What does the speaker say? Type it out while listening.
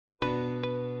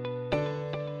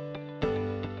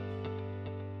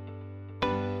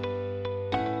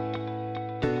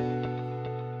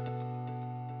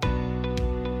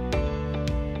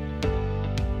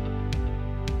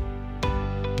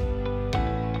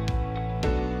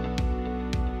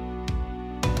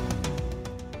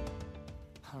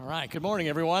right, good morning,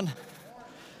 everyone.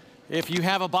 If you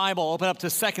have a Bible, open up to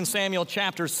 2 Samuel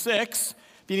chapter 6. If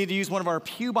you need to use one of our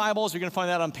pew Bibles, you're going to find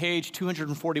that on page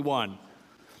 241.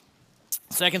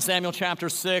 2 Samuel chapter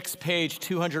 6, page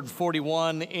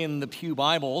 241 in the pew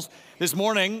Bibles. This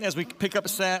morning, as we pick up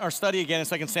our study again in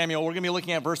 2 Samuel, we're going to be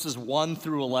looking at verses 1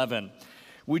 through 11.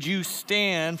 Would you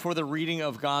stand for the reading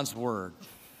of God's word?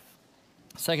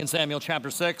 2 Samuel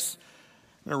chapter 6,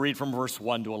 I'm going to read from verse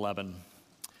 1 to 11.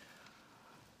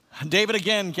 David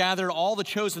again gathered all the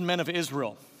chosen men of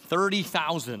Israel,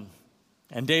 30,000.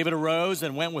 And David arose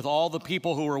and went with all the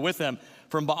people who were with him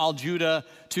from Baal Judah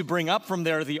to bring up from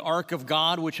there the ark of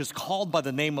God, which is called by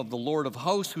the name of the Lord of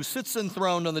hosts, who sits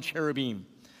enthroned on the cherubim.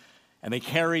 And they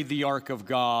carried the ark of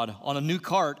God on a new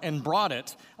cart and brought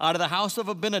it out of the house of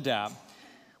Abinadab,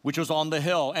 which was on the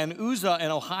hill. And Uzzah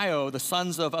and Ahio, the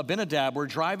sons of Abinadab, were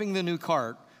driving the new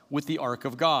cart with the ark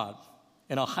of God.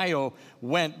 And Ahio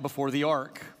went before the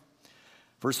ark.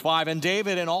 Verse 5, and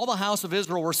David and all the house of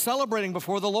Israel were celebrating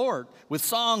before the Lord with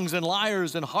songs and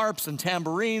lyres and harps and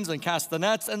tambourines and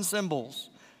castanets and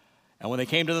cymbals. And when they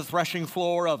came to the threshing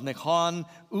floor of Nahon,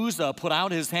 Uzzah put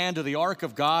out his hand to the ark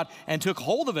of God and took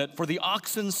hold of it, for the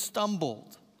oxen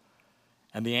stumbled.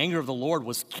 And the anger of the Lord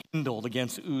was kindled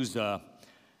against Uzzah,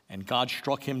 and God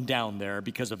struck him down there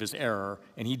because of his error,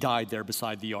 and he died there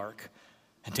beside the ark.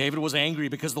 And David was angry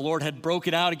because the Lord had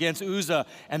broken out against Uzzah,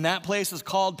 and that place is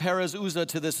called Perez Uzzah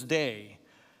to this day.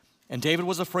 And David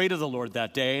was afraid of the Lord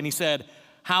that day, and he said,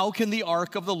 how can the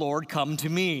ark of the Lord come to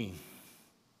me?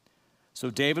 So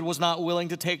David was not willing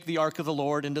to take the ark of the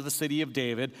Lord into the city of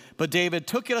David, but David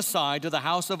took it aside to the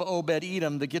house of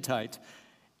Obed-Edom the Gittite.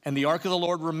 And the ark of the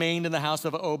Lord remained in the house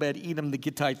of Obed-Edom the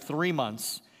Gittite 3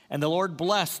 months, and the Lord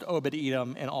blessed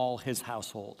Obed-Edom and all his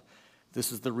household.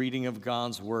 This is the reading of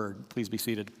God's word. Please be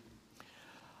seated.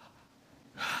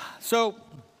 So,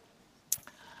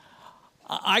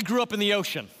 I grew up in the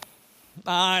ocean.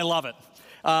 I love it.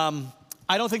 I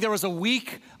don't think there was a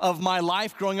week of my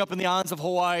life growing up in the islands of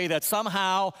Hawaii that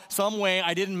somehow, some way,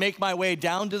 I didn't make my way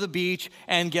down to the beach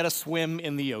and get a swim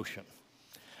in the ocean.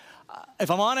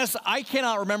 If I'm honest, I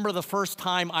cannot remember the first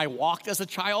time I walked as a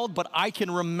child, but I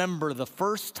can remember the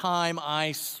first time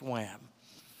I swam.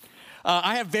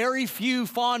 I have very few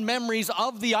fond memories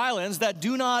of the islands that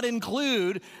do not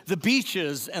include the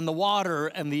beaches and the water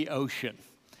and the ocean.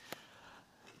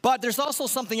 But there's also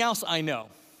something else I know.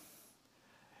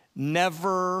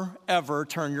 Never, ever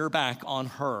turn your back on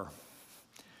her.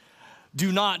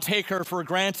 Do not take her for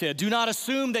granted. Do not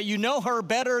assume that you know her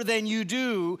better than you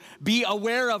do. Be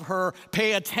aware of her.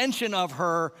 Pay attention of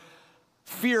her.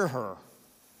 Fear her.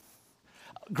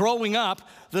 Growing up,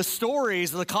 the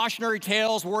stories, the cautionary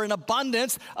tales were in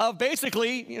abundance of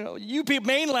basically, you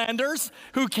mainlanders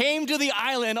who came to the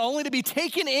island only to be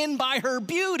taken in by her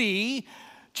beauty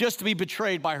just to be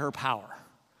betrayed by her power.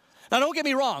 Now, don't get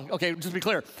me wrong. Okay, just to be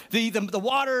clear. The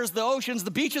waters, the oceans,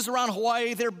 the beaches around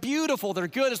Hawaii, they're beautiful. They're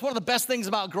good. It's one of the best things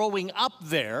about growing up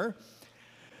there.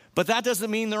 But that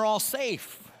doesn't mean they're all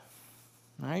safe,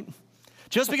 right?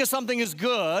 Just because something is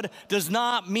good does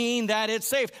not mean that it's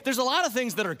safe. There's a lot of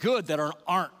things that are good that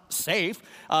aren't safe.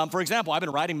 For example, I've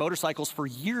been riding motorcycles for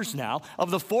years now. Of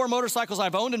the 4 motorcycles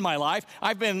I've owned in my life,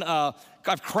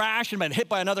 I've crashed and been hit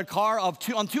by another car on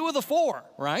 2 of the 4,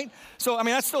 right? So,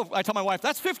 that's still, I tell my wife,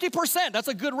 that's 50%. That's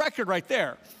a good record right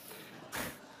there.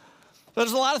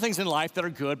 There's a lot of things in life that are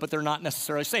good, but they're not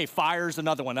necessarily safe. Fire's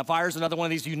another one. Now, fire's another one of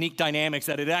these unique dynamics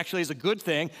that it actually is a good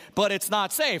thing, but it's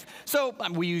not safe. So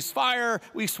we use fire,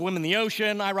 we swim in the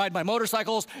ocean, I ride my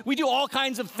motorcycles. We do all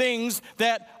kinds of things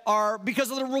that are, because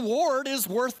of the reward is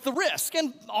worth the risk.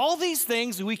 And all these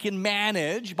things we can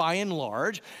manage by and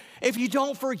large if you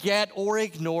don't forget or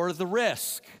ignore the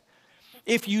risk.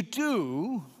 If you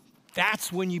do,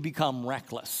 that's when you become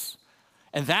reckless.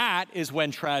 And that is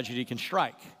when tragedy can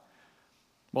strike.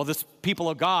 Well, this people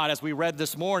of God, as we read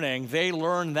this morning, they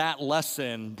learned that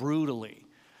lesson brutally.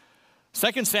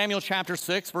 2 Samuel chapter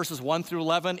 6, verses 1 through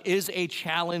 11 is a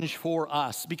challenge for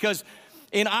us because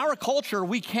in our culture,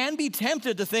 we can be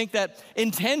tempted to think that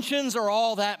intentions are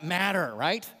all that matter,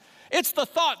 right? It's the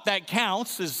thought that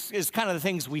counts is kind of the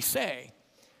things we say.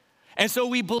 And so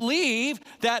we believe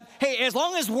that, hey, as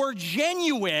long as we're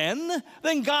genuine,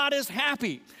 then God is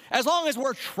happy. As long as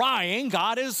we're trying,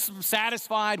 God is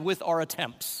satisfied with our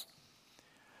attempts.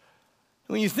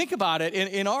 When you think about it,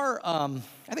 in our,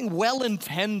 I think,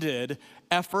 well-intended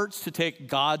efforts to take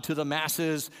God to the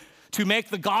masses, to make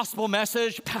the gospel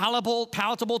message palatable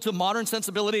to modern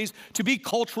sensibilities, to be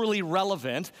culturally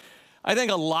relevant, I think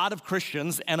a lot of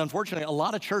Christians, and unfortunately a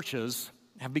lot of churches,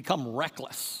 have become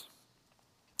reckless.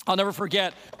 I'll never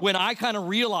forget when I kind of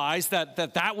realized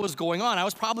that was going on. I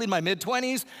was probably in my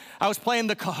mid-20s. I was playing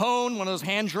the cajon, one of those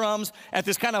hand drums, at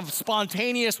this kind of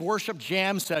spontaneous worship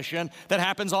jam session that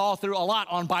happens all through a lot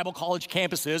on Bible college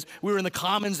campuses. We were in the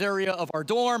commons area of our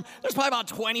dorm. There's probably about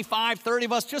 25, 30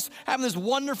 of us just having this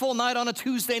wonderful night on a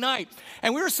Tuesday night.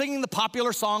 And we were singing the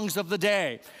popular songs of the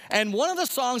day. And one of the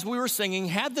songs we were singing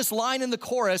had this line in the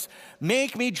chorus,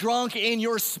 "Make me drunk in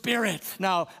your spirit."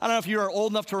 Now, I don't know if you are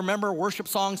old enough to remember worship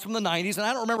songs from the 90s, and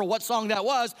I don't remember what song that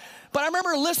was, but I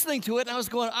remember listening to it, and I was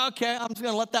going, okay, I'm just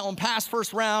going to let that one pass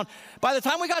first round. By the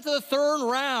time we got to the third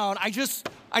round,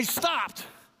 I stopped.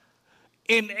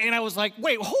 And I was like,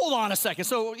 wait, hold on a second.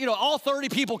 So, all 30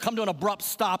 people come to an abrupt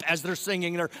stop as they're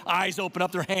singing. Their eyes open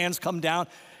up, their hands come down.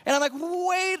 And I'm like,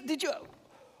 wait,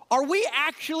 are we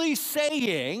actually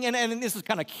saying, and this is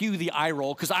kind of cue the eye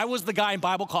roll, because I was the guy in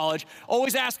Bible college,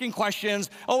 always asking questions,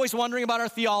 always wondering about our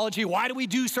theology. Why do we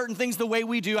do certain things the way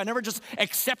we do? I never just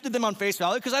accepted them on face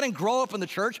value because I didn't grow up in the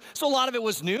church, so a lot of it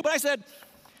was new. But I said,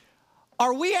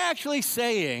 are we actually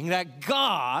saying that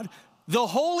God, the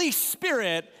Holy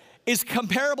Spirit, is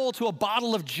comparable to a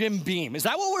bottle of Jim Beam? Is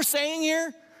that what we're saying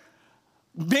here?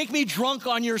 Make me drunk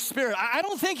on your spirit. I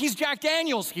don't think he's Jack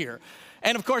Daniels here.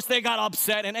 And of course, they got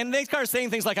upset, and they started saying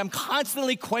things like, I'm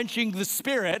constantly quenching the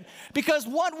Spirit, because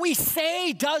what we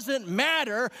say doesn't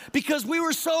matter, because we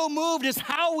were so moved. It's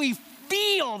how we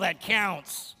feel that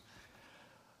counts.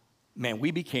 Man,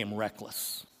 we became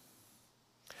reckless.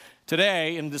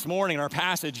 Today, and this morning in our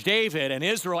passage, David and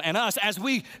Israel and us, as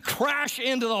we crash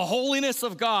into the holiness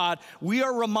of God, we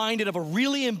are reminded of a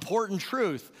really important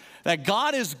truth, that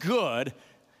God is good,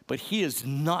 but he is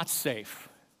not safe.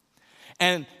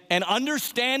 And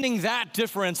understanding that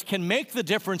difference can make the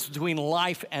difference between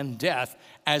life and death,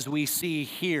 as we see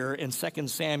here in 2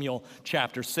 Samuel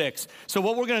chapter 6. So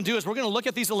what we're going to do is we're going to look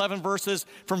at these 11 verses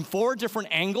from 4 different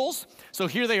angles. So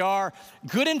here they are: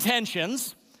 good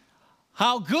intentions,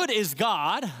 how good is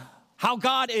God, how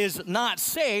God is not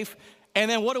safe, and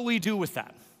then what do we do with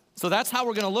that? So that's how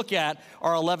we're going to look at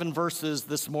our 11 verses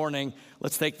this morning.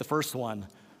 Let's take the first one.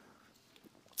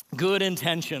 Good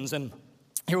intentions. And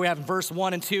here we have verse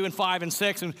 1 and 2 and 5 and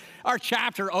 6, and our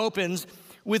chapter opens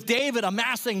with David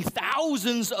amassing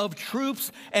thousands of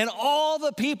troops and all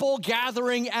the people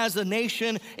gathering as a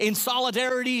nation in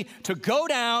solidarity to go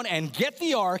down and get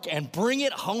the ark and bring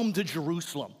it home to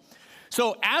Jerusalem.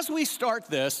 So as we start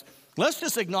this, let's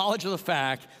just acknowledge the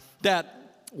fact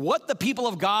that what the people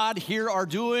of God here are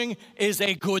doing is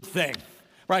a good thing.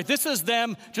 Right, this is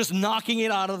them just knocking it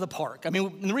out of the park. I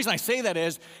mean, the reason I say that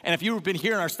is, and if you've been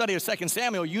here in our study of 2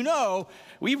 Samuel, you know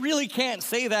we really can't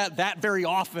say that very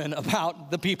often about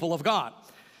the people of God.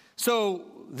 So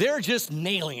they're just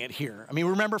nailing it here. I mean,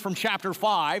 remember from chapter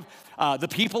 5, the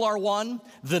people are one,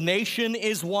 the nation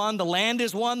is one, the land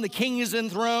is one, the king is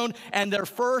enthroned, and their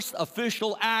first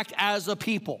official act as a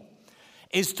people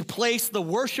is to place the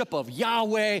worship of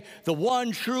Yahweh, the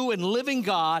one true and living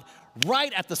God,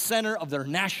 right at the center of their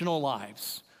national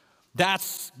lives.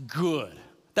 That's good.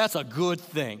 That's a good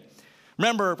thing.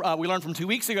 Remember, we learned from 2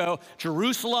 weeks ago,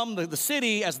 Jerusalem, the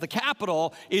city as the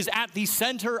capital, is at the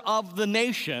center of the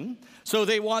nation. So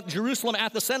they want Jerusalem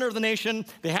at the center of the nation.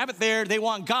 They have it there. They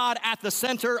want God at the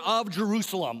center of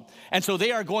Jerusalem. And so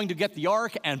they are going to get the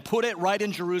ark and put it right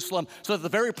in Jerusalem so that the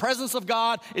very presence of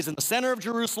God is in the center of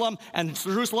Jerusalem, and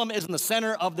Jerusalem is in the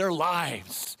center of their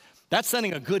lives. That's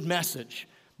sending a good message.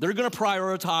 They're going to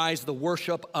prioritize the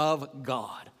worship of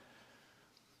God.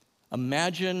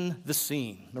 Imagine the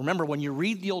scene. Remember, when you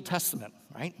read the Old Testament,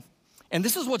 right? And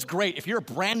this is what's great. If you're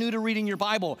brand new to reading your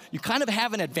Bible, you kind of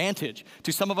have an advantage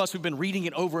to some of us who've been reading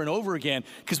it over and over again,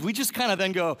 because we just kind of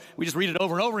then go, we just read it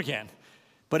over and over again.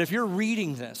 But if you're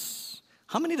reading this,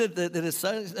 how many did it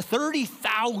say?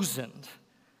 30,000.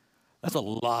 That's a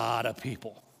lot of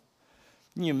people.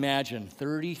 Can you imagine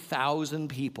 30,000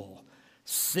 people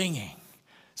singing,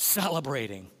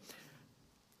 celebrating,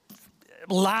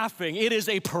 laughing? It is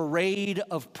a parade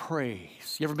of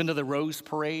praise. You ever been to the Rose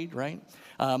Parade, right?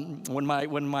 When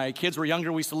my kids were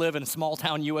younger, we used to live in a small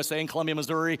town USA in Columbia,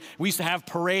 Missouri. We used to have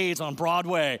parades on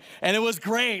Broadway, and it was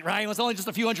great, right? It was only just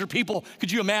a few hundred people.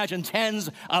 Could you imagine tens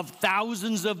of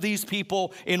thousands of these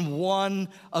people in one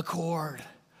accord?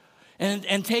 And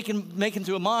making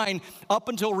to mind, up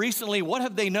until recently, what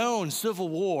have they known? Civil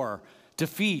war,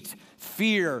 defeat,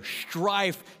 fear,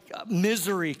 strife,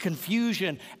 misery,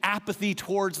 confusion, apathy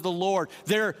towards the Lord.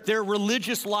 Their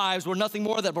religious lives were nothing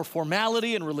more than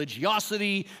formality and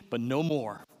religiosity, but no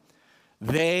more.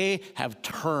 They have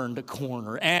turned a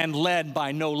corner and led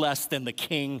by no less than the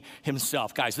king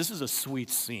himself. Guys, this is a sweet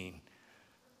scene.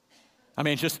 I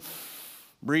mean, just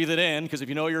Breathe it in, because if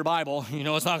you know your Bible, you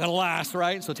know it's not going to last,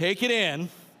 right? So take it in.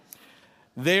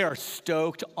 They are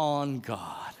stoked on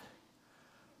God.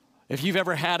 If you've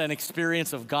ever had an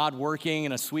experience of God working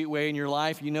in a sweet way in your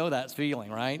life, you know that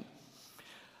feeling, right?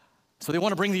 So they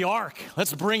want to bring the ark.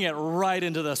 Let's bring it right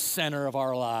into the center of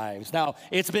our lives. Now,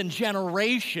 it's been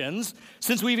generations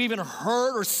since we've even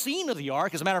heard or seen of the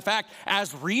ark. As a matter of fact,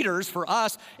 as readers, for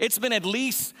us, it's been at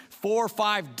least 4 or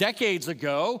 5 decades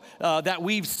ago that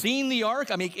we've seen the ark.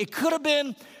 I mean, it could have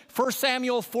been 1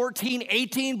 Samuel 14,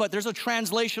 18, but there's a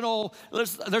translational,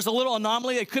 there's a little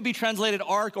anomaly. It could be translated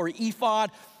ark or ephod.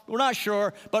 We're not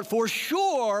sure, but for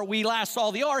sure, we last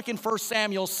saw the ark in 1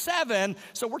 Samuel 7,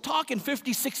 so we're talking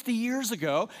 50, 60 years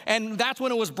ago, and that's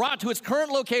when it was brought to its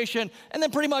current location and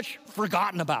then pretty much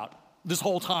forgotten about this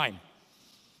whole time.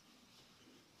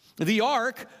 The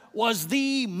ark was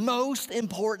the most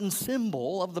important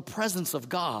symbol of the presence of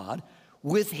God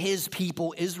with his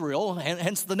people Israel, and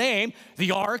hence the name,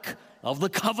 the Ark of the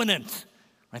Covenant.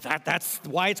 Right? That's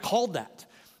why it's called that.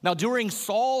 Now, during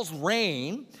Saul's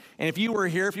reign, and if you were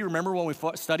here, if you remember when we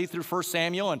studied through 1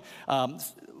 Samuel, and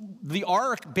the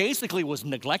ark basically was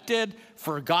neglected,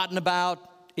 forgotten about,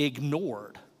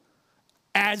 ignored,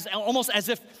 almost as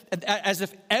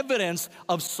if evidence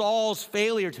of Saul's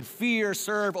failure to fear,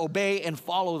 serve, obey, and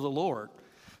follow the Lord.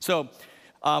 So,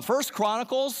 1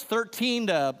 Chronicles 13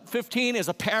 to 15 is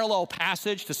a parallel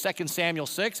passage to 2 Samuel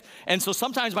 6. And so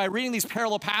sometimes by reading these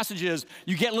parallel passages,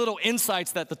 you get little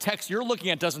insights that the text you're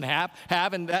looking at doesn't have,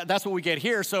 and that's what we get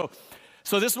here. So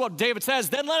this is what David says,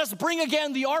 "Then let us bring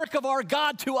again the ark of our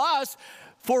God to us,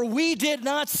 for we did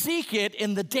not seek it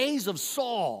in the days of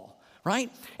Saul."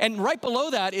 Right? And right below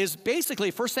that is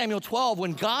basically 1 Samuel 12,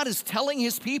 when God is telling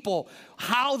his people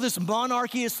how this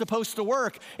monarchy is supposed to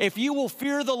work. If you will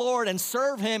fear the Lord and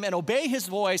serve him and obey his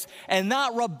voice and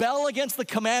not rebel against the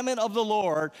commandment of the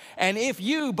Lord, and if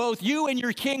you, both you and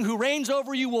your king who reigns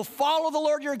over you, will follow the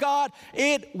Lord your God,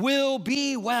 it will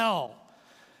be well.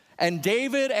 And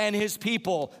David and his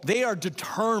people, they are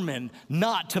determined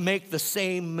not to make the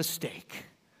same mistake.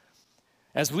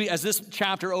 As this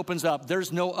chapter opens up,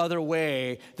 there's no other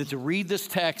way than to read this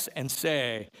text and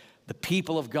say, the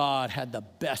people of God had the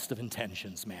best of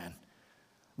intentions, man.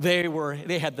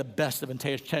 They had the best of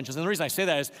intentions. And the reason I say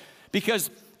that is because,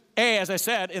 as I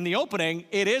said in the opening,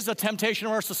 it is a temptation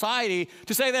of our society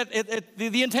to say that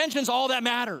the intention's all that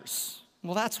matters.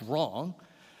 Well, that's wrong.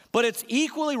 But it's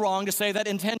equally wrong to say that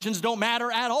intentions don't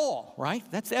matter at all, right?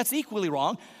 That's equally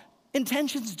wrong.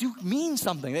 Intentions do mean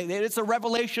something. It's a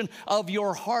revelation of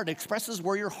your heart. It expresses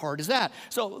where your heart is at.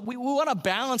 So we want to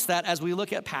balance that as we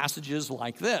look at passages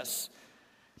like this.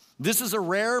 This is a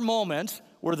rare moment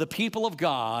where the people of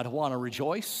God want to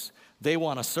rejoice, they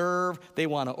want to serve, they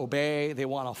want to obey, they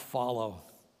want to follow.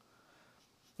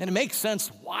 And it makes sense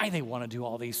why they want to do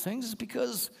all these things is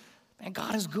because, man,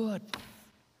 God is good.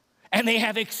 And they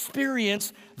have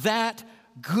experienced that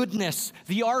goodness.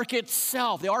 The ark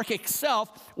itself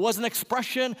was an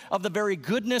expression of the very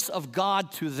goodness of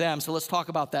God to them. So let's talk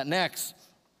about that next.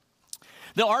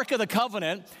 The Ark of the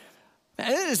Covenant, it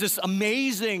is this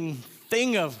amazing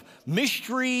thing of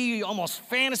mystery, almost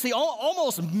fantasy,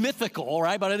 almost mythical,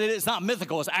 right? But it's not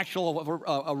mythical, it's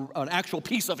an actual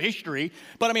piece of history.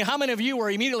 But I mean, how many of you were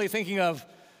immediately thinking of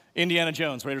Indiana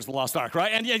Jones, Raiders of the Lost Ark,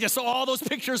 right? And yeah, so all those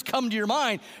pictures come to your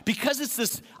mind because it's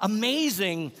this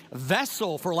amazing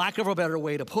vessel, for lack of a better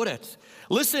way to put it.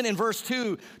 Listen in verse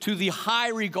 2 to the high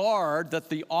regard that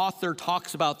the author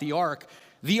talks about the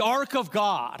ark of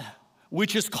God,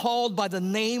 which is called by the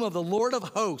name of the Lord of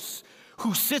hosts,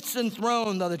 who sits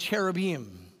enthroned on the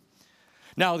cherubim.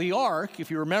 Now the ark, if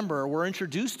you remember, we're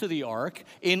introduced to the ark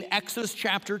in Exodus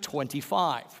chapter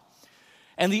 25.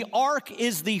 And the ark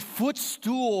is the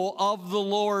footstool of the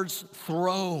Lord's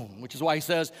throne, which is why he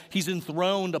says he's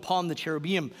enthroned upon the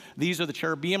cherubim. These are the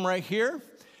cherubim right here,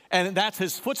 and that's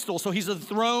his footstool. So he's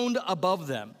enthroned above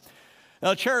them.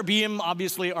 Now, cherubim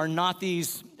obviously are not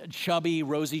these chubby,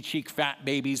 rosy-cheeked, fat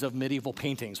babies of medieval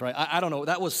paintings, right? I don't know.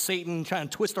 That was Satan trying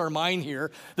to twist our mind here.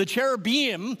 The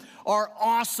cherubim are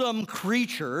awesome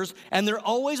creatures, and they're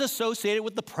always associated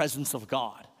with the presence of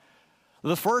God.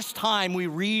 The first time we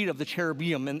read of the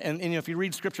cherubim, and if you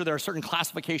read scripture, there are certain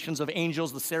classifications of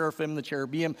angels, the seraphim, the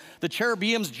cherubim. The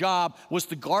cherubim's job was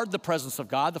to guard the presence of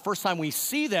God. The first time we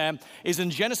see them is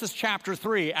in Genesis chapter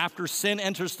 3. After sin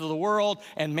enters to the world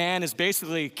and man is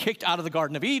basically kicked out of the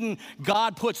Garden of Eden,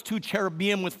 God puts 2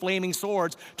 cherubim with flaming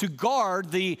swords to guard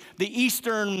the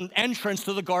eastern entrance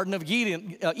to the Garden of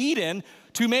Eden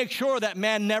to make sure that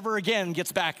man never again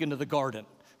gets back into the garden,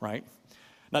 right?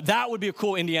 Now, that would be a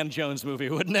cool Indiana Jones movie,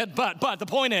 wouldn't it? But the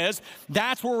point is,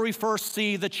 that's where we first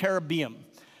see the cherubim.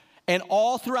 And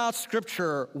all throughout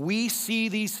Scripture, we see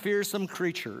these fearsome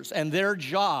creatures, and their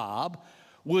job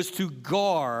was to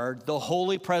guard the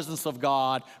holy presence of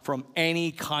God from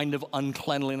any kind of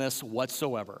uncleanliness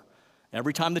whatsoever.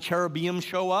 Every time the cherubim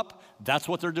show up, that's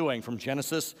what they're doing from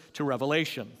Genesis to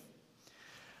Revelation.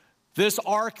 This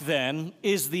ark then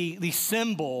is the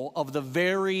symbol of the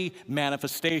very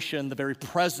manifestation, the very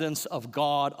presence of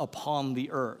God upon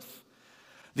the earth.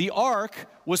 The ark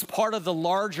was part of the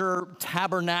larger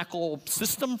tabernacle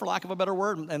system, for lack of a better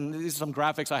word, and these are some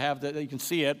graphics I have that you can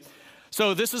see it.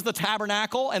 So this is the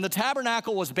tabernacle, and the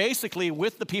tabernacle was basically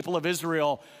with the people of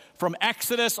Israel from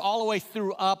Exodus all the way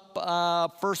through up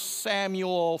 1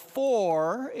 Samuel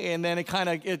 4, and then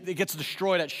it gets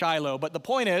destroyed at Shiloh. But the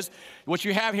point is, what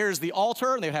you have here is the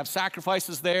altar, and they have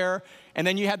sacrifices there, and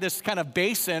then you have this kind of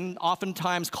basin,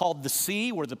 oftentimes called the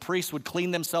sea, where the priests would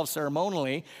clean themselves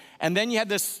ceremonially, and then you have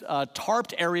this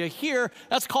tarped area here,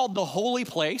 that's called the holy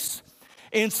place.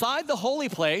 Inside the holy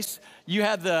place, you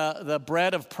had the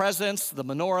bread of presence, the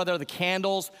menorah there, the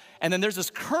candles, and then there's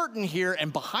this curtain here,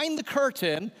 and behind the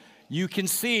curtain, you can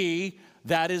see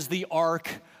that is the Ark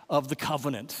of the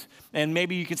Covenant. And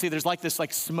maybe you can see there's like this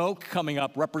smoke coming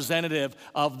up, representative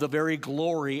of the very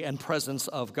glory and presence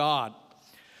of God.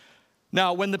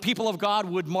 Now, when the people of God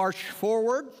would march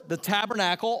forward, the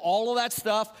tabernacle, all of that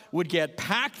stuff would get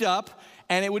packed up,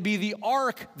 and it would be the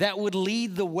Ark that would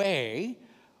lead the way,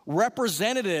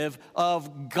 representative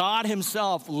of God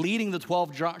himself leading the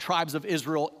 12 tribes of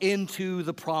Israel into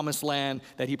the promised land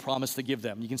that he promised to give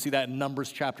them. You can see that in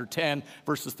Numbers chapter 10,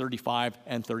 verses 35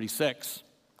 and 36.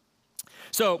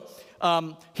 So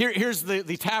here's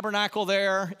the tabernacle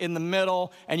there in the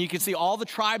middle, and you can see all the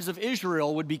tribes of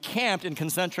Israel would be camped in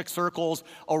concentric circles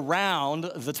around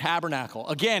the tabernacle.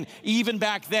 Again, even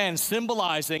back then,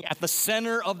 symbolizing at the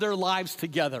center of their lives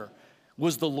together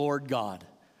was the Lord God.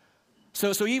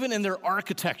 So even in their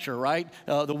architecture, right,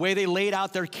 the way they laid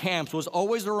out their camps was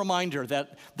always a reminder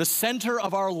that the center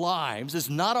of our lives is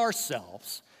not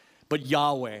ourselves, but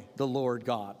Yahweh, the Lord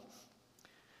God.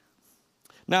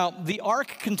 Now, the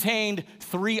ark contained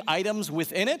 3 items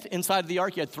within it. Inside the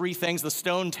ark, you had 3 things: the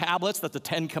stone tablets that the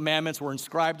 10 commandments were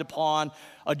inscribed upon,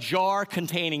 a jar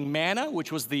containing manna,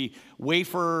 which was the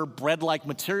wafer bread-like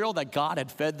material that God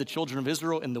had fed the children of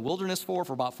Israel in the wilderness for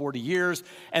about 40 years,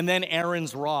 and then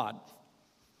Aaron's rod.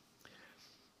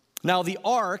 Now, the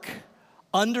ark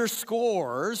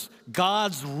underscores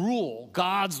God's rule,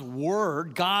 God's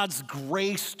word, God's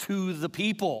grace to the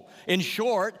people. In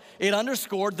short, it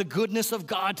underscored the goodness of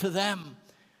God to them.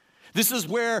 This is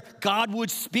where God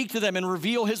would speak to them and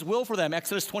reveal his will for them.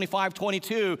 Exodus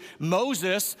 25:22,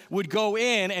 Moses would go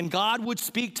in and God would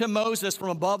speak to Moses from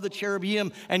above the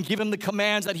cherubim and give him the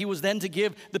commands that he was then to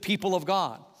give the people of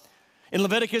God. In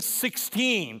Leviticus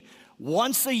 16,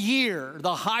 once a year,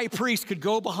 the high priest could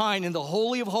go behind in the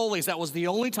Holy of Holies. That was the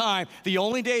only time, the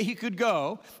only day he could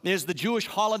go is the Jewish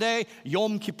holiday,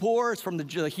 Yom Kippur. It's from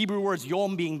the Hebrew words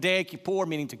Yom being day, Kippur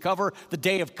meaning to cover, the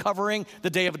day of covering, the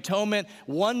day of atonement.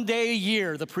 One day a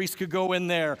year, the priest could go in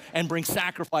there and bring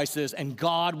sacrifices, and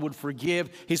God would forgive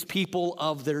his people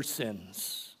of their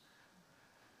sins.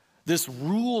 This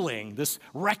ruling, this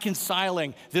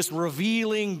reconciling, this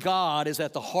revealing God is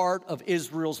at the heart of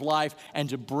Israel's life, and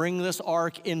to bring this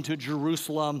ark into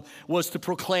Jerusalem was to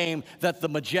proclaim that the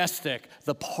majestic,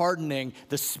 the pardoning,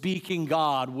 the speaking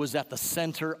God was at the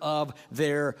center of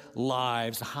their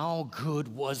lives. How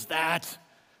good was that?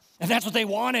 And that's what they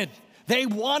wanted. They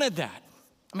wanted that.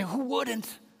 I mean, who wouldn't?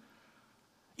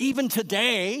 Even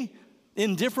today,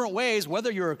 in different ways,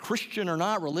 whether you're a Christian or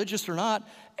not, religious or not,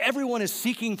 everyone is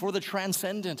seeking for the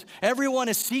transcendent. Everyone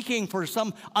is seeking for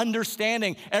some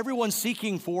understanding. Everyone's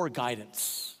seeking for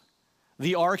guidance.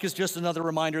 The ark is just another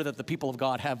reminder that the people of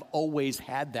God have always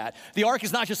had that. The ark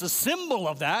is not just a symbol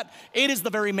of that. It is the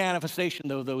very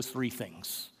manifestation of those 3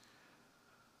 things.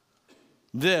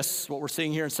 This, what we're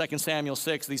seeing here in 2 Samuel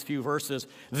 6, these few verses,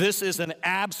 this is an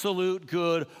absolute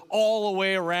good all the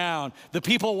way around. The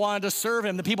people wanted to serve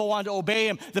him. The people wanted to obey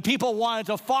him. The people wanted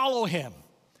to follow him.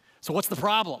 So what's the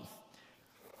problem?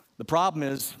 The problem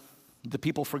is the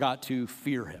people forgot to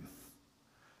fear him.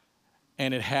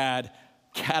 And it had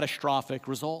catastrophic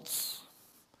results.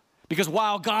 Because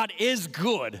while God is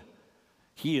good,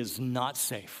 he is not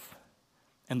safe.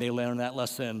 And they learned that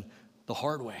lesson the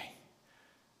hard way.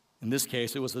 In this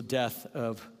case, it was the death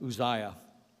of Uzziah.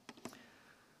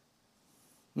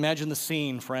 Imagine the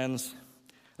scene, friends.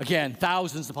 Again,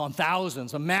 thousands upon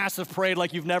thousands, a massive parade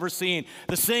like you've never seen.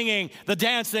 The singing, the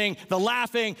dancing, the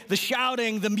laughing, the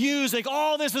shouting, the music,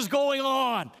 all this is going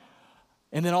on.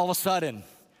 And then all of a sudden,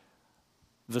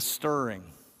 the stirring,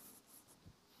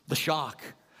 the shock,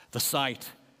 the sight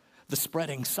the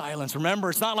spreading silence. Remember,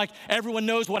 it's not like everyone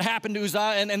knows what happened to Uzzah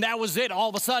and that was it. All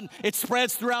of a sudden, it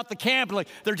spreads throughout the camp. Like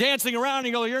they're dancing around and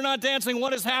you go, you're not dancing.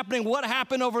 What is happening? What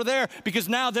happened over there? Because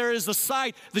now there is the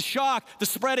sight, the shock, the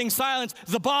spreading silence,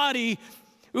 the body,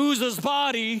 Uzzah's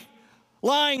body,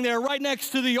 lying there right next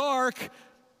to the ark,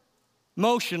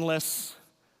 motionless,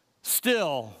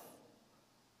 still,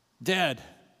 dead,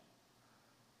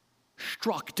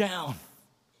 struck down.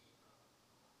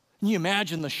 Can you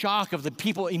imagine the shock of the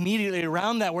people immediately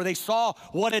around that where they saw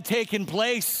what had taken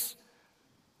place?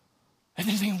 And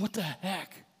they're thinking, what the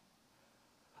heck?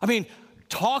 I mean,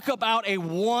 talk about a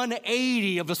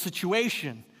 180 of the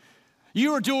situation.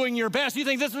 You are doing your best. You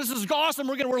think this is awesome.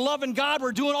 We're loving God.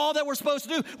 We're doing all that we're supposed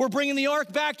to do. We're bringing the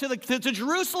ark back to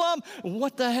Jerusalem.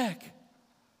 What the heck?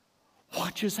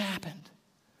 What just happened?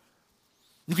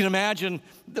 You can imagine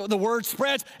the word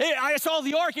spreads. Hey, I saw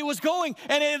the ark. It was going,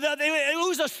 and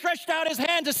Uzzah stretched out his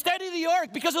hand to steady the ark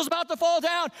because it was about to fall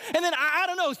down. And then, I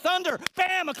don't know, thunder,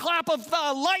 bam, a clap of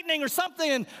lightning or something,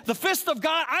 and the fist of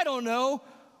God, I don't know.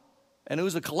 And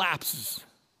Uzzah collapses,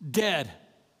 dead.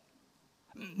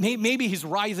 Maybe he's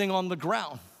writhing on the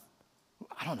ground.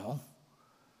 I don't know.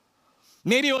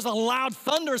 Maybe it was a loud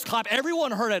thunderous clap.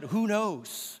 Everyone heard it. Who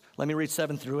knows? Let me read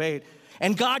 7 through 8.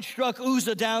 And God struck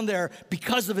Uzzah down there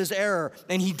because of his error,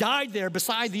 and he died there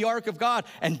beside the ark of God.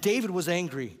 And David was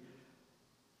angry,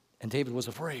 and David was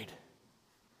afraid.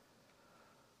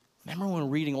 Remember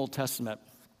when reading Old Testament,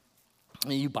 I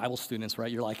mean, you Bible students,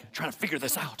 right? You're like trying to figure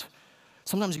this out.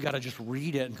 Sometimes you got to just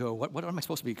read it and go, what am I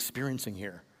supposed to be experiencing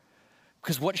here?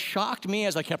 Because what shocked me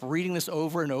as I kept reading this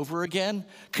over and over again,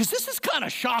 because this is kind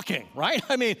of shocking, right?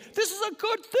 I mean, this is a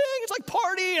good thing. It's like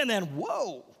party, and then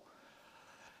whoa.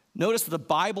 Notice the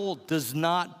Bible does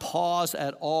not pause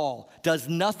at all, does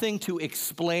nothing to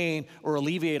explain or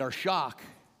alleviate our shock.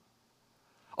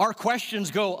 Our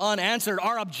questions go unanswered.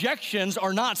 Our objections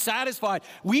are not satisfied.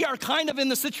 We are kind of in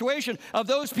the situation of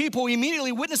those people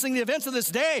immediately witnessing the events of this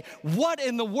day. What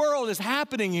in the world is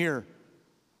happening here?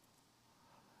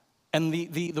 And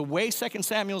the way 2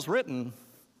 Samuel is written,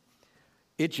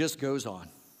 it just goes on.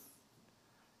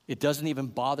 It doesn't even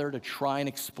bother to try and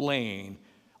explain.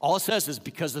 All it says is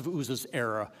because of Uzzah's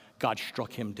error, God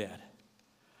struck him dead.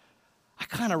 I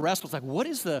kind of wrestle with like, what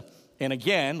is the, and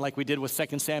again, like we did with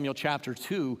 2 Samuel chapter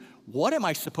 2, what am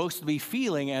I supposed to be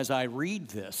feeling as I read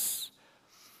this?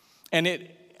 And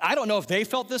I don't know if they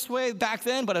felt this way back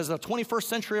then, but as a 21st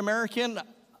century American,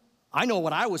 I know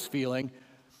what I was feeling.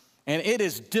 And it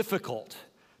is difficult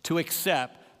to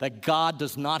accept that God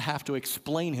does not have to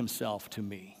explain himself to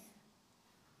me.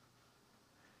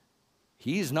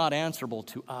 He is not answerable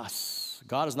to us.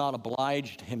 God has not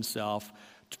obliged himself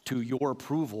to your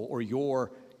approval or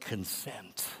your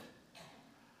consent.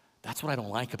 That's what I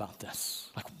don't like about this.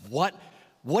 Like, what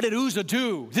did Uzzah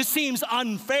do? This seems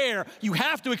unfair. You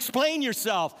have to explain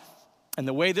yourself. And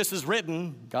the way this is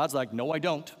written, God's like, no, I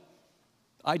don't.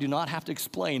 I do not have to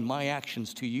explain my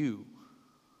actions to you.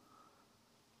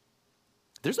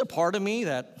 There's a part of me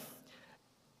that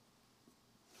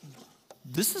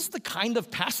this is the kind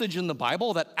of passage in the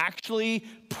Bible that actually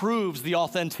proves the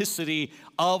authenticity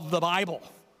of the Bible.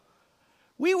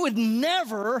 We would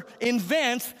never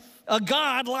invent a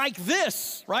God like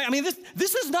this, right? I mean,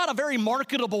 this is not a very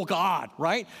marketable God,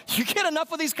 right? You get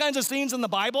enough of these kinds of scenes in the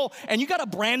Bible, and you got a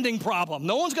branding problem.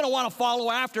 No one's going to want to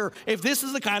follow after if this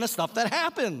is the kind of stuff that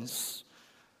happens.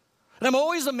 And I'm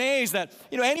always amazed that,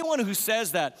 anyone who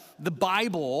says that the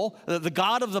Bible, the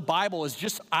God of the Bible is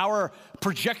just our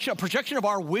projection of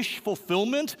our wish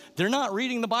fulfillment, they're not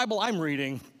reading the Bible I'm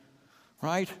reading,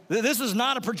 right? This is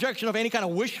not a projection of any kind of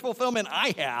wish fulfillment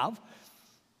I have.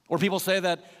 Or people say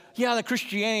that, yeah, the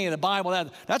Christianity, the Bible,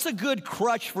 that's a good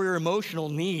crutch for your emotional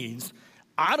needs.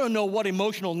 I don't know what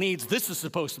emotional needs this is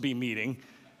supposed to be meeting,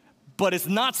 but it's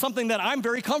not something that I'm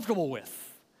very comfortable with.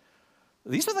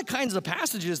 These are the kinds of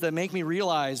passages that make me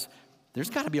realize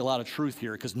there's got to be a lot of truth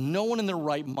here because no one in their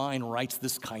right mind writes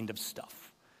this kind of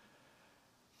stuff.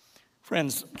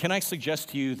 Friends, can I suggest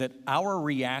to you that our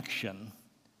reaction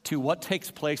to what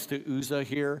takes place to Uzzah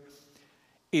here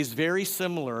is very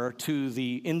similar to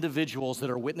the individuals that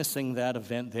are witnessing that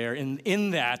event there, in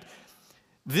that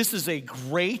this is a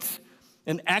great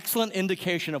and excellent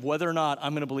indication of whether or not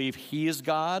I'm going to believe he is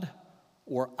God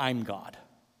or I'm God.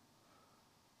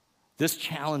 This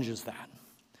challenges that.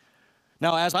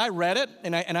 Now, as I read it,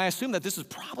 and I assume that this is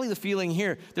probably the feeling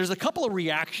here, there's a couple of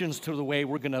reactions to the way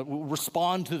we're going to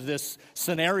respond to this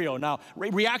scenario. Now,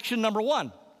 reaction number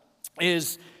one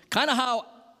is kind of how,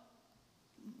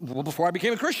 well, before I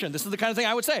became a Christian, this is the kind of thing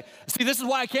I would say. See, this is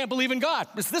why I can't believe in God.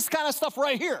 It's this kind of stuff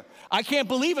right here. I can't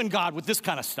believe in God with this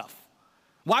kind of stuff.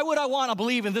 Why would I want to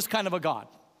believe in this kind of a God?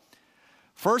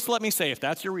 First, let me say, if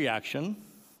that's your reaction,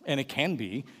 and it can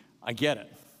be, I get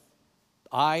it.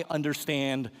 I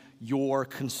understand your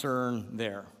concern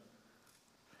there.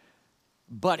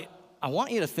 But I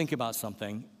want you to think about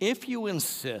something. If you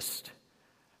insist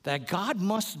that God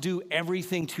must do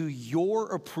everything to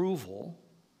your approval,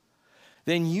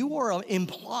 then you are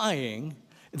implying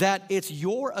that it's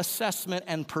your assessment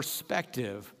and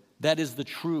perspective that is the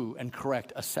true and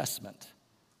correct assessment.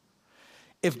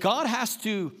 If God has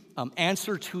to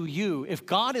answer to you, if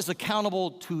God is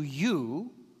accountable to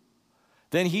you,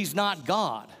 then he's not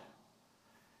God.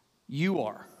 You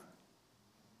are,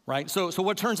 right? So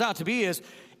what it turns out to be is,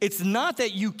 it's not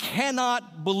that you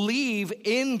cannot believe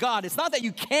in God. It's not that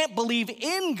you can't believe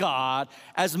in God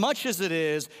as much as it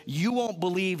is you won't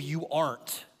believe you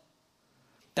aren't.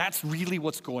 That's really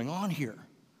what's going on here.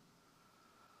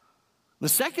 The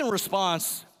second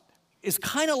response is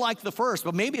kind of like the first,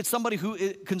 but maybe it's somebody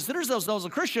who considers themselves a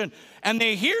Christian and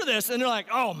they hear this and they're like,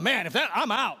 oh man,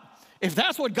 I'm out. If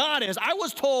that's what God is, I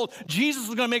was told Jesus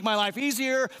was going to make my life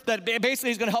easier, that basically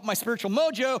he's going to help my spiritual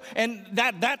mojo, and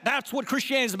that's what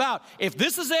Christianity is about. If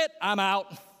this is it, I'm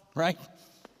out, right?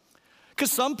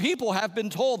 Because some people have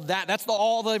been told that that's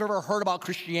all they've ever heard about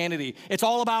Christianity. It's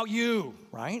all about you,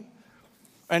 right?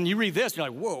 And you read this, you're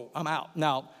like, whoa, I'm out.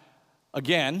 Now,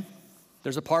 again,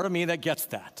 there's a part of me that gets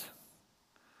that.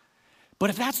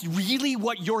 But if that's really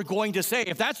what you're going to say,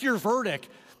 if that's your verdict,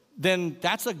 then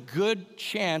that's a good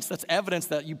chance, that's evidence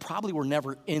that you probably were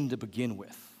never in to begin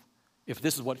with, if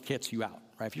this is what gets you out,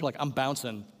 right? If you're like, I'm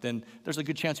bouncing, then there's a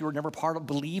good chance you were never part of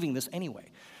believing this anyway.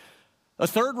 A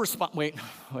third response, wait.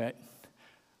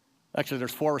 Actually,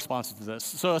 there's 4 responses to this.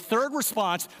 So a third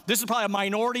response, this is probably a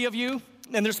minority of you,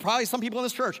 and there's probably some people in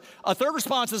this church. A third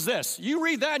response is this. You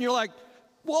read that and you're like,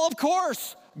 well, of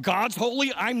course. God's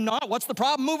holy, I'm not. What's the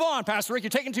problem? Move on, Pastor Rick. You're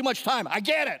taking too much time. I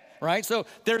get it, right? So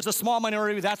there's a small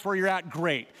minority. That's where you're at.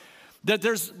 Great.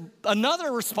 There's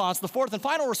another response, the fourth and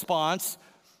final response,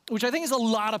 which I think is a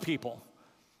lot of people.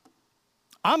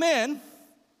 I'm in.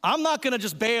 I'm not going to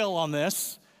just bail on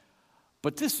this,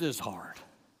 but this is hard.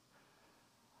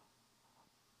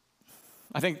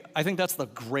 I think that's a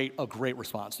great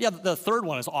response. Yeah, the third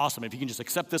one is awesome. If you can just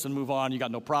accept this and move on, you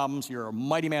got no problems. You're a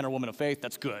mighty man or woman of faith.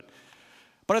 That's good.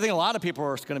 But I think a lot of people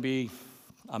are going to be,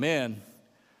 I'm in,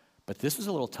 but this is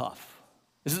a little tough.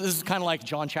 This is kind of like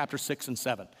John chapter 6 and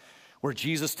 7, where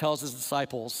Jesus tells his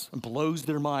disciples and blows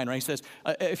their mind, right? He says,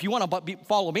 if you want to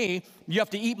follow me, you have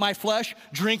to eat my flesh,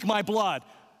 drink my blood.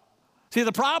 See,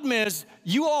 the problem is,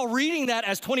 you all reading that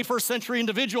as 21st century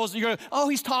individuals, you're going, oh,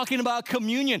 he's talking about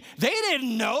communion. They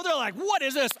didn't know. They're like, what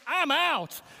is this? I'm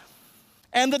out.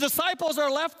 And the disciples are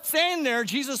left standing there.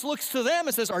 Jesus looks to them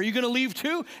and says, are you going to leave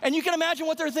too? And you can imagine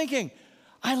what they're thinking.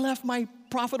 I left my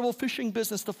profitable fishing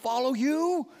business to follow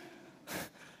you.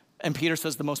 And Peter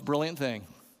says the most brilliant thing.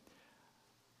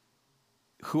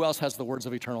 Who else has the words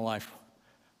of eternal life?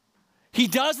 He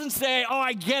doesn't say, oh,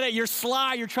 I get it, you're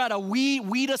sly, you're trying to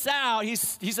weed us out. He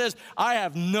says, I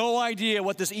have no idea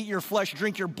what this eat your flesh,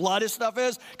 drink your blood stuff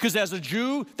is, because as a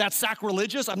Jew, that's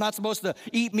sacrilegious. I'm not supposed to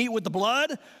eat meat with the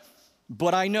blood,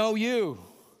 but I know you,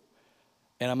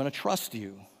 and I'm going to trust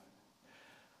you.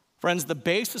 Friends, the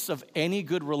basis of any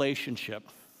good relationship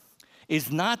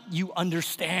is not you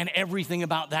understand everything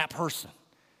about that person,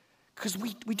 because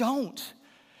we don't.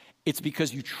 It's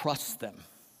because you trust them.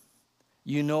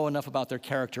 You know enough about their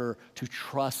character to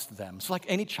trust them. It's like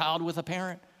any child with a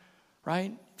parent,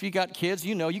 right? If you got kids,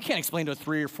 you know you can't explain to a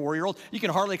 3 or 4-year-old. You can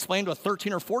hardly explain to a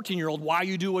 13 or 14-year-old why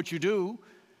you do what you do.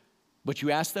 But you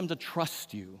ask them to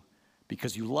trust you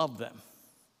because you love them.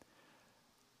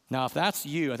 Now, if that's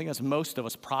you, I think that's most of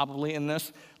us probably in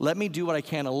this, let me do what I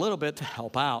can a little bit to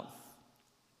help out.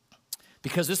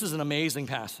 Because this is an amazing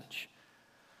passage.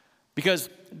 Because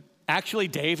actually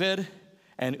David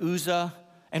and Uzzah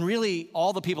and really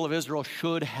all the people of Israel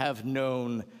should have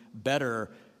known better,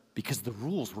 because the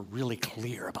rules were really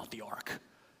clear about the ark.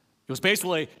 It was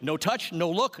basically no touch,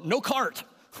 no look, no cart.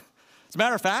 As a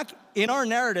matter of fact, in our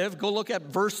narrative, go look at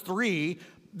verse 3,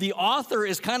 the author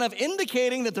is kind of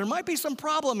indicating that there might be some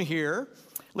problem here.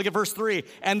 Look at verse 3.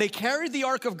 And they carried the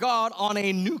ark of God on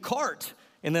a new cart.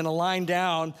 And then a line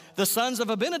down, the sons of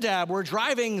Abinadab were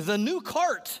driving the new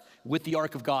cart with the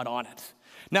ark of God on it.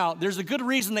 Now, there's a good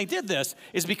reason they did this,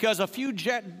 is because a few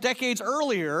decades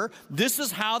earlier, this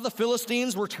is how the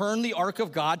Philistines returned the ark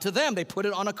of God to them. They put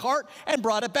it on a cart and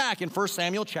brought it back in 1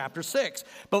 Samuel chapter 6.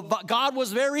 But God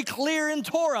was very clear in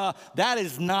Torah, that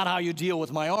is not how you deal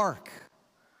with my ark.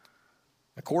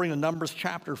 According to Numbers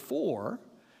chapter 4,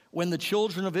 When the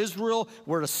children of Israel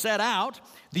were to set out,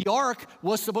 the ark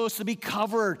was supposed to be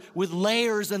covered with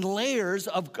layers and layers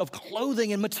of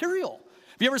clothing and material.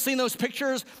 Have you ever seen those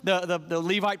pictures? The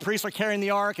Levite priests are carrying the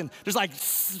ark, and there's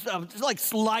like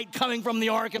light coming from the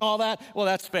ark and all that. Well,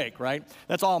 that's fake, right?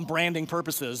 That's all on branding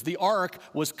purposes. The ark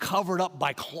was covered up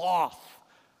by cloth.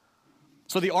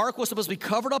 So the ark was supposed to be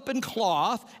covered up in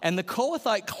cloth, and the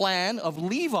Kohathite clan of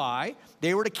Levi,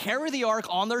 they were to carry the ark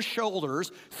on their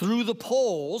shoulders through the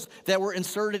poles that were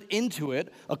inserted into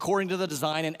it, according to the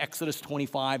design in Exodus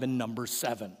 25 and Numbers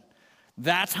 7.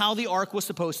 That's how the ark was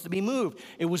supposed to be moved.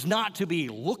 It was not to be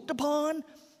looked upon.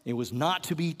 It was not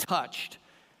to be touched.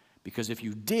 Because if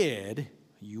you did,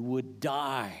 you would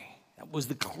die. That was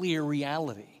the clear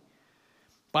reality.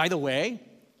 By the way,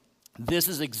 this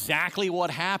is exactly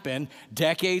what happened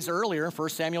decades earlier, 1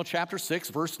 Samuel chapter 6,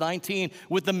 verse 19,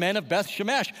 with the men of Beth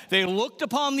Shemesh. They looked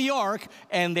upon the ark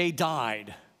and they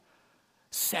died.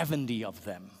 70 of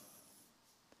them.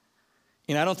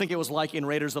 And I don't think it was like in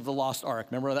Raiders of the Lost Ark.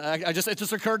 Remember that? It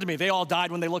just occurred to me. They all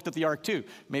died when they looked at the ark too.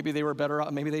 Maybe they were better.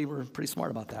 Maybe they were pretty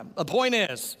smart about that. The point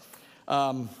is,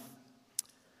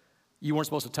 you weren't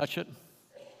supposed to touch it.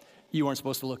 You weren't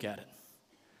supposed to look at it.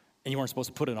 And you weren't supposed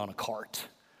to put it on a cart,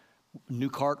 new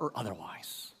cart or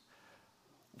otherwise.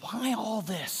 Why all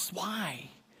this? Why?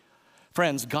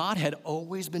 Friends, God had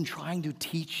always been trying to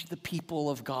teach the people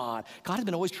of God. God had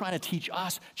been always trying to teach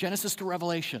us, Genesis to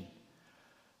Revelation.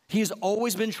 He has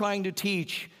always been trying to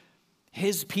teach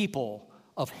his people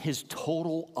of his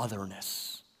total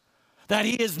otherness. That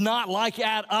he is not like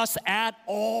us at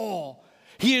all.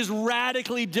 He is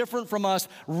radically different from us,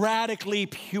 radically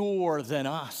pure than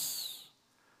us.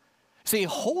 See,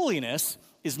 holiness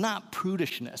is not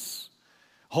prudishness.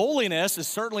 Holiness is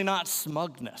certainly not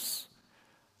smugness.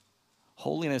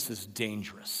 Holiness is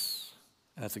dangerous.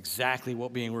 And that's exactly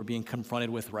what we're being confronted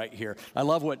with right here. I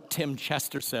love what Tim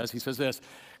Chester says. He says this: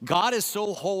 God is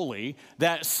so holy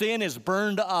that sin is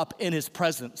burned up in his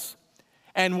presence.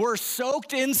 And we're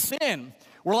soaked in sin.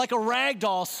 We're like a rag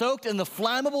doll soaked in the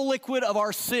flammable liquid of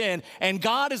our sin. And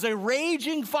God is a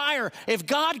raging fire. If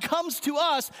God comes to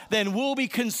us, then we'll be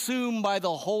consumed by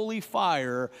the holy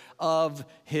fire of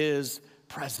his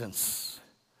presence.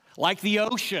 Like the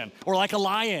ocean or like a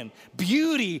lion,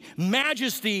 beauty,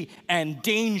 majesty, and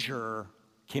danger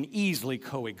can easily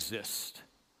coexist.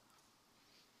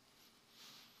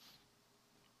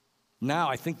 Now,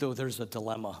 I think, though, there's a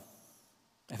dilemma.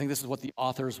 I think this is what the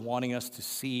author is wanting us to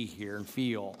see here and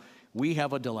feel. We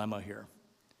have a dilemma here.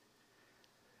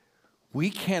 We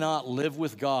cannot live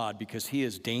with God because he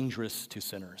is dangerous to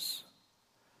sinners.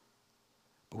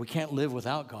 But we can't live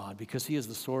without God because he is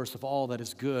the source of all that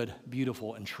is good,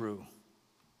 beautiful, and true.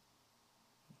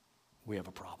 We have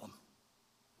a problem.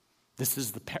 This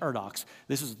is the paradox.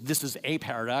 This is a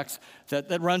paradox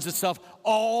that runs itself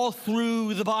all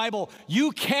through the Bible.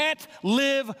 You can't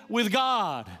live with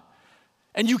God,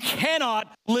 and you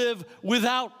cannot live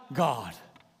without God.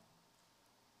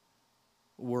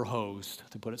 We're hosed,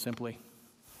 to put it simply.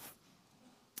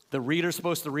 The reader's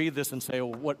supposed to read this and say,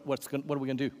 well, what are we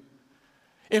going to do?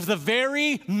 If the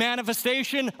very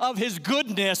manifestation of his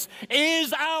goodness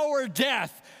is our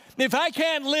death, if I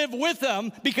can't live with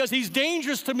him because he's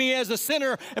dangerous to me as a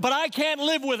sinner, but I can't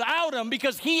live without him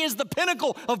because he is the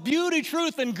pinnacle of beauty,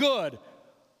 truth, and good,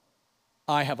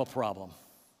 I have a problem.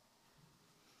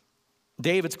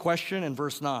 David's question in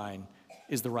verse 9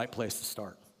 is the right place to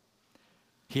start.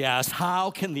 He asks,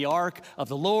 how can the ark of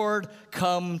the Lord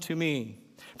come to me?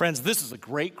 Friends, this is a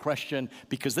great question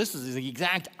because this is the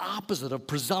exact opposite of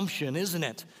presumption, isn't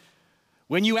it?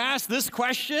 When you ask this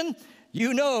question,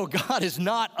 you know God is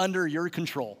not under your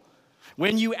control.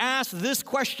 When you ask this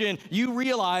question, you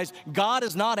realize God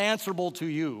is not answerable to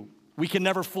you. We can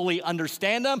never fully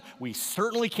understand him. We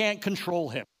certainly can't control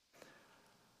him.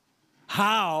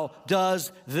 How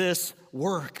does this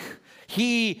work?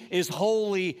 He is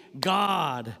holy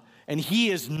God, and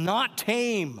he is not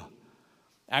tame.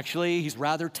 Actually, he's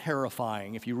rather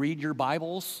terrifying. If you read your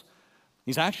Bibles,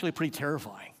 he's actually pretty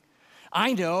terrifying.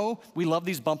 I know we love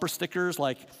these bumper stickers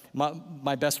like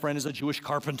my best friend is a Jewish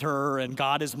carpenter and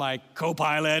God is my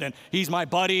co-pilot and he's my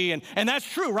buddy. And that's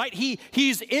true, right?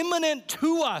 He's immanent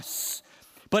to us.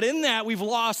 But in that, we've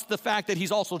lost the fact that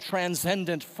he's also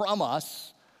transcendent from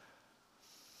us.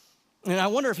 And I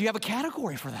wonder if you have a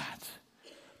category for that.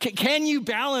 Can you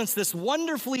balance this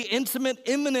wonderfully intimate,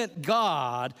 immanent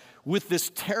God with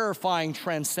this terrifying,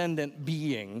 transcendent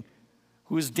being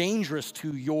who is dangerous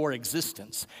to your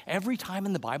existence? Every time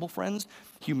in the Bible, friends,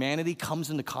 humanity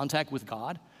comes into contact with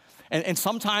God, And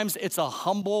sometimes it's a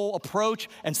humble approach,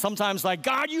 and sometimes like,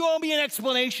 God, you owe me an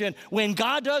explanation. When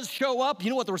God does show up, you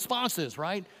know what the response is,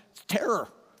 right? It's terror.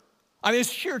 I mean, it's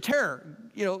sheer terror.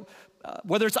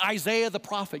 Whether it's Isaiah the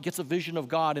prophet gets a vision of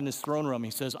God in his throne room. He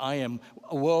says,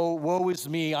 woe is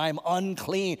me, I am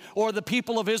unclean. Or the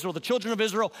people of Israel, the children of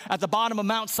Israel at the bottom of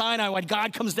Mount Sinai when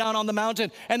God comes down on the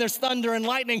mountain and there's thunder and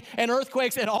lightning and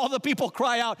earthquakes and all the people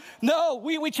cry out, no,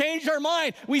 we changed our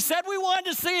mind. We said we wanted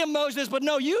to see him, Moses, but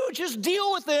no, you just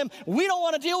deal with him. We don't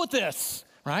want to deal with this,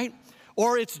 right?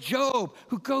 Or it's Job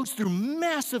who goes through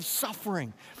massive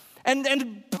suffering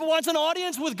and wants an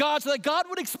audience with God so that God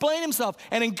would explain himself.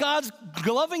 And in God's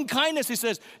loving kindness, he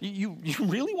says, you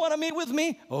really want to meet with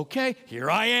me? Okay, here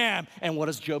I am. And what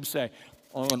does Job say?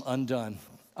 Oh, I'm undone.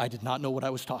 I did not know what I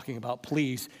was talking about.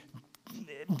 Please,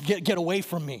 get away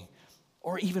from me.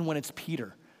 Or even when it's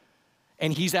Peter,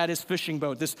 and he's at his fishing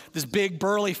boat, this big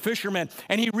burly fisherman,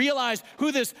 and he realized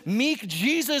who this meek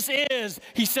Jesus is.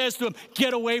 He says to him,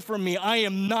 get away from me. I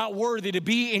am not worthy to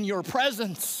be in your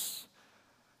presence.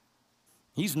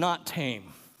 He's not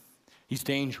tame. He's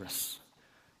dangerous.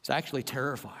 He's actually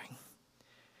terrifying.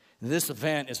 This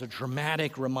event is a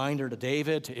dramatic reminder to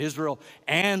David, to Israel,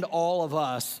 and all of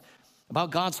us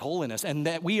about God's holiness, and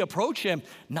that we approach him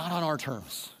not on our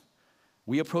terms.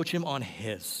 We approach him on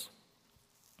his.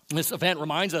 This event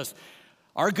reminds us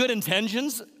our good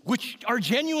intentions, which are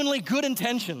genuinely good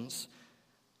intentions,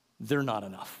 they're not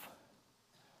enough.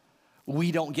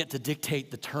 We don't get to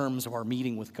dictate the terms of our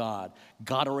meeting with God.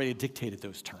 God already dictated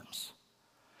those terms.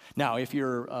 Now, if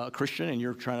you're a Christian and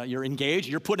you're engaged,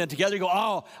 you're putting it together, you go,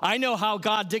 oh, I know how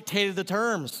God dictated the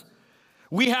terms.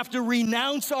 We have to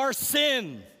renounce our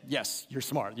sin. Yes, you're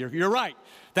smart. You're right.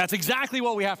 That's exactly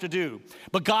what we have to do.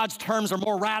 But God's terms are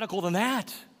more radical than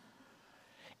that.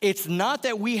 It's not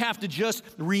that we have to just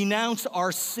renounce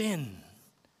our sin.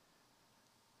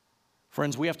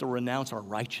 Friends, we have to renounce our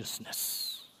righteousness.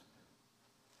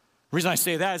 The reason I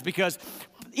say that is because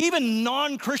even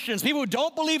non-Christians, people who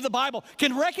don't believe the Bible,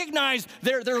 can recognize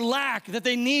their lack, that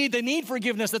they need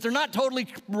forgiveness, that they're not totally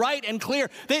right and clear.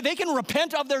 They can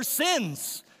repent of their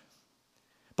sins.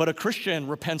 But a Christian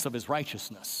repents of his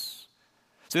righteousness.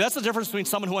 See, that's the difference between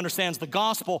someone who understands the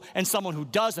gospel and someone who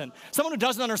doesn't. Someone who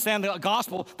doesn't understand the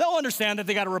gospel, they'll understand that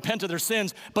they got to repent of their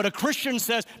sins. But a Christian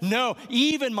says, no,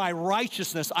 even my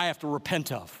righteousness I have to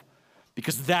repent of,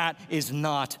 because that is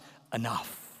not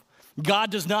enough.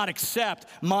 God does not accept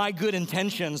my good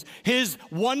intentions. His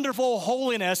wonderful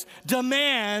holiness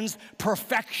demands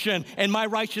perfection, and my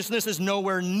righteousness is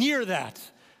nowhere near that,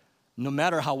 no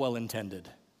matter how well intended.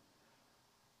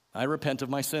 I repent of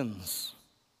my sins,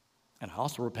 and I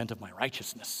also repent of my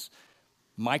righteousness.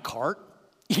 My cart,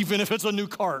 even if it's a new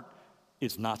cart,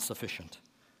 is not sufficient.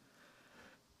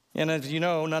 And as you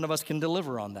know, none of us can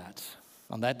deliver on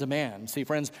that demand. See,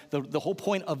 friends, the whole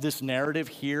point of this narrative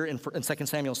here in 2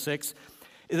 Samuel 6,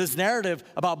 this narrative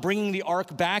about bringing the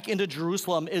ark back into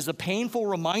Jerusalem is a painful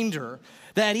reminder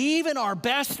that even our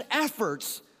best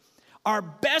efforts, our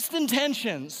best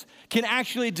intentions can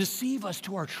actually deceive us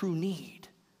to our true need.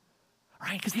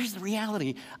 Right? Because here's the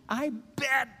reality. I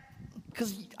bet,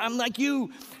 because I'm like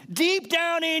you, deep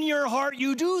down in your heart,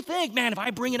 you do think, man, if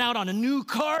I bring it out on a new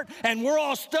cart and we're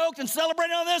all stoked and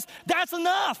celebrating on this, that's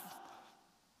enough.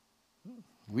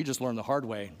 We just learned the hard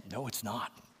way. No, it's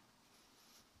not.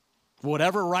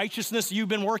 Whatever righteousness you've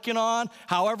been working on,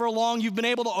 however long you've been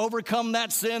able to overcome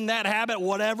that sin, that habit,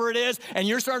 whatever it is, and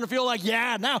you're starting to feel like,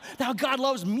 yeah, now God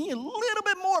loves me a little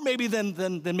bit more maybe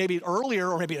than maybe earlier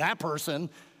or maybe that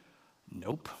person.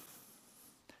 Nope.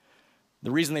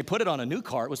 The reason they put it on a new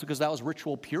cart was because that was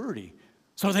ritual purity.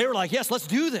 So they were like, yes, let's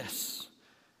do this.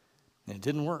 And it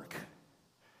didn't work.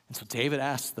 And so David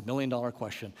asked the $1 million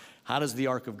question, how does the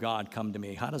ark of God come to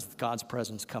me? How does God's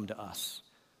presence come to us?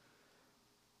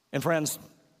 And friends,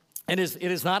 it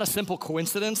is not a simple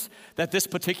coincidence that this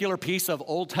particular piece of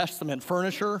Old Testament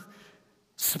furniture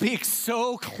speaks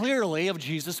so clearly of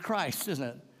Jesus Christ, isn't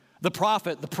it? The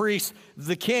prophet, the priest,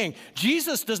 the king.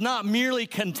 Jesus does not merely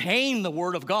contain the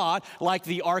Word of God like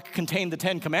the ark contained the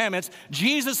 10 Commandments.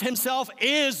 Jesus himself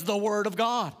is the Word of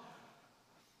God.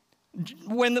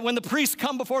 When the priests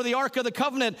come before the Ark of the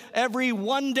Covenant every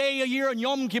one day a year on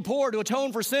Yom Kippur to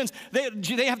atone for sins,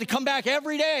 they have to come back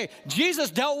every day.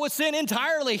 Jesus dealt with sin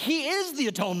entirely. He is the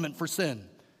atonement for sin.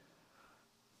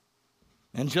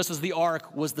 And just as the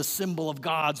Ark was the symbol of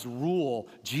God's rule,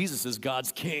 Jesus is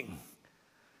God's king.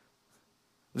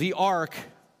 The Ark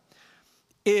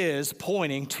is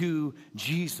pointing to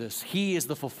Jesus. He is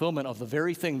the fulfillment of the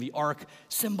very thing the ark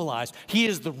symbolized. He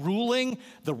is the ruling,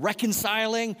 the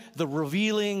reconciling, the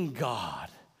revealing God.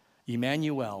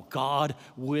 Emmanuel, God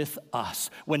with us.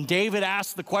 When David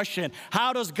asked the question,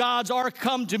 how does God's ark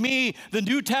come to me? The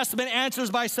New Testament answers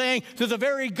by saying, through the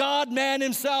very God-man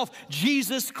himself,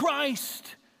 Jesus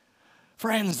Christ.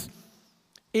 Friends,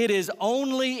 it is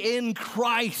only in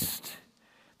Christ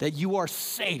that you are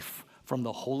safe from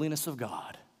the holiness of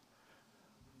God.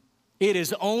 It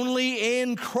is only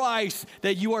in Christ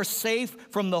that you are safe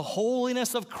from the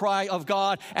holiness of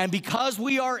God. And because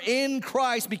we are in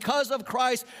Christ, because of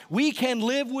Christ, we can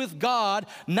live with God,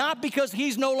 not because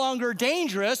he's no longer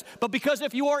dangerous, but because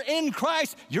if you are in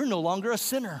Christ, you're no longer a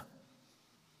sinner.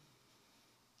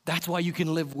 That's why you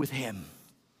can live with him.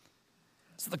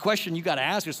 So the question you got to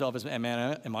ask yourself is,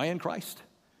 am I in Christ?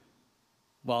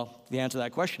 Well, the answer to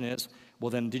that question is,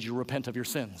 well, then did you repent of your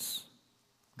sins?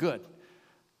 Good.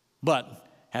 But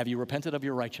have you repented of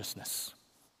your righteousness?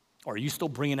 Or are you still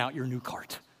bringing out your new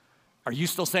cart? Are you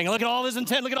still saying, look at all this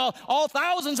intent, look at all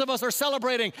thousands of us are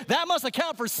celebrating. That must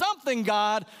account for something,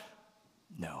 God.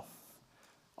 No.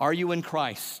 Are you in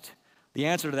Christ? The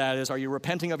answer to that is, are you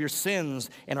repenting of your sins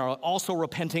and are also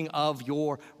repenting of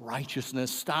your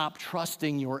righteousness? Stop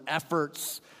trusting your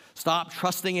efforts. Stop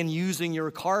trusting and using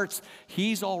your carts.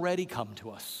 He's already come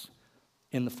to us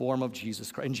in the form of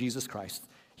Jesus Christ.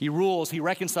 He rules, he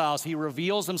reconciles, he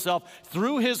reveals himself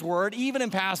through his word, even in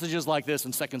passages like this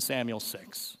in 2 Samuel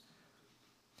 6.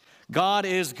 God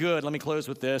is good. Let me close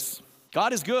with this.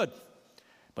 God is good,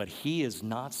 but he is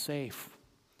not safe.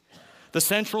 The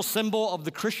central symbol of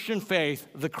the Christian faith,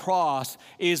 the cross,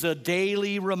 is a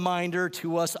daily reminder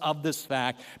to us of this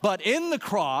fact. But in the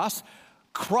cross,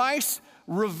 Christ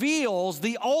reveals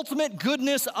the ultimate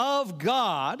goodness of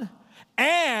God.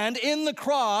 And in the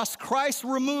cross, Christ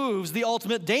removes the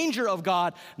ultimate danger of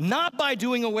God, not by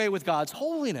doing away with God's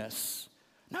holiness,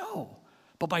 no,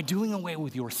 but by doing away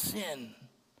with your sin.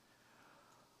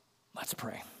 Let's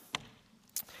pray.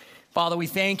 Father, we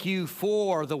thank you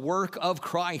for the work of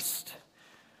Christ.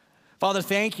 Father,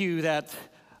 thank you that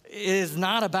it is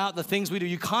not about the things we do.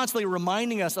 You're constantly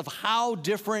reminding us of how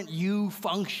different you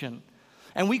function.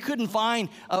 And we couldn't find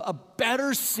a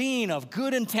better scene of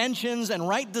good intentions and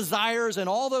right desires and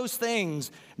all those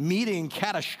things meeting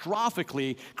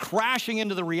catastrophically, crashing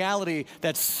into the reality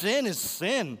that sin is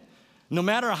sin. No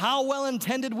matter how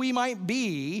well-intended we might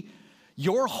be,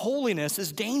 your holiness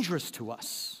is dangerous to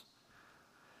us.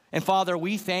 And Father,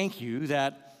 we thank you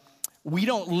that we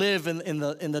don't live in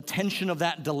the tension of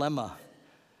that dilemma.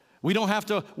 We don't have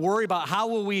to worry about how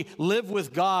will we live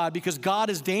with God because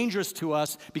God is dangerous to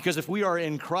us, because if we are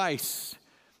in Christ,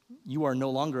 you are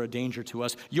no longer a danger to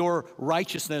us. Your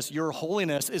righteousness, your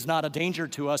holiness is not a danger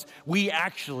to us. We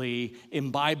actually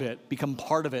imbibe it, become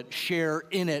part of it, share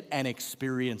in it, and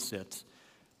experience it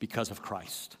because of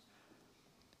Christ.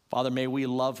 Father, may we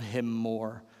love him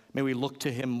more. May we look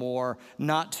to him more,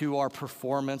 not to our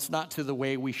performance, not to the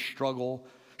way we struggle.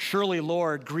 Surely,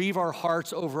 Lord, grieve our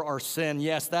hearts over our sin.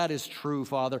 Yes, that is true,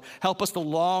 Father. Help us to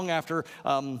long after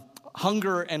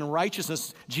hunger and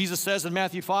righteousness. Jesus says in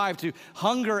Matthew 5 to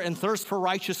hunger and thirst for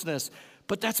righteousness.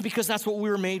 But that's because that's what we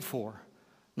were made for,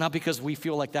 not because we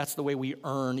feel like that's the way we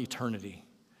earn eternity.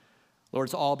 Lord,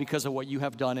 it's all because of what you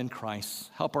have done in Christ.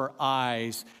 Help our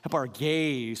eyes, help our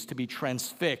gaze to be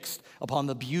transfixed upon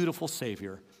the beautiful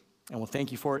Savior. And we'll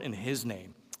thank you for it in his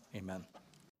name. Amen.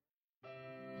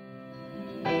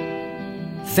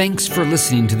 Thanks for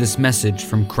listening to this message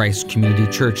from Christ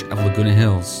Community Church of Laguna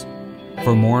Hills.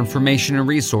 For more information and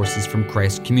resources from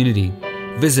Christ Community,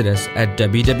 visit us at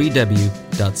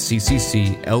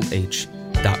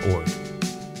www.ccclh.org.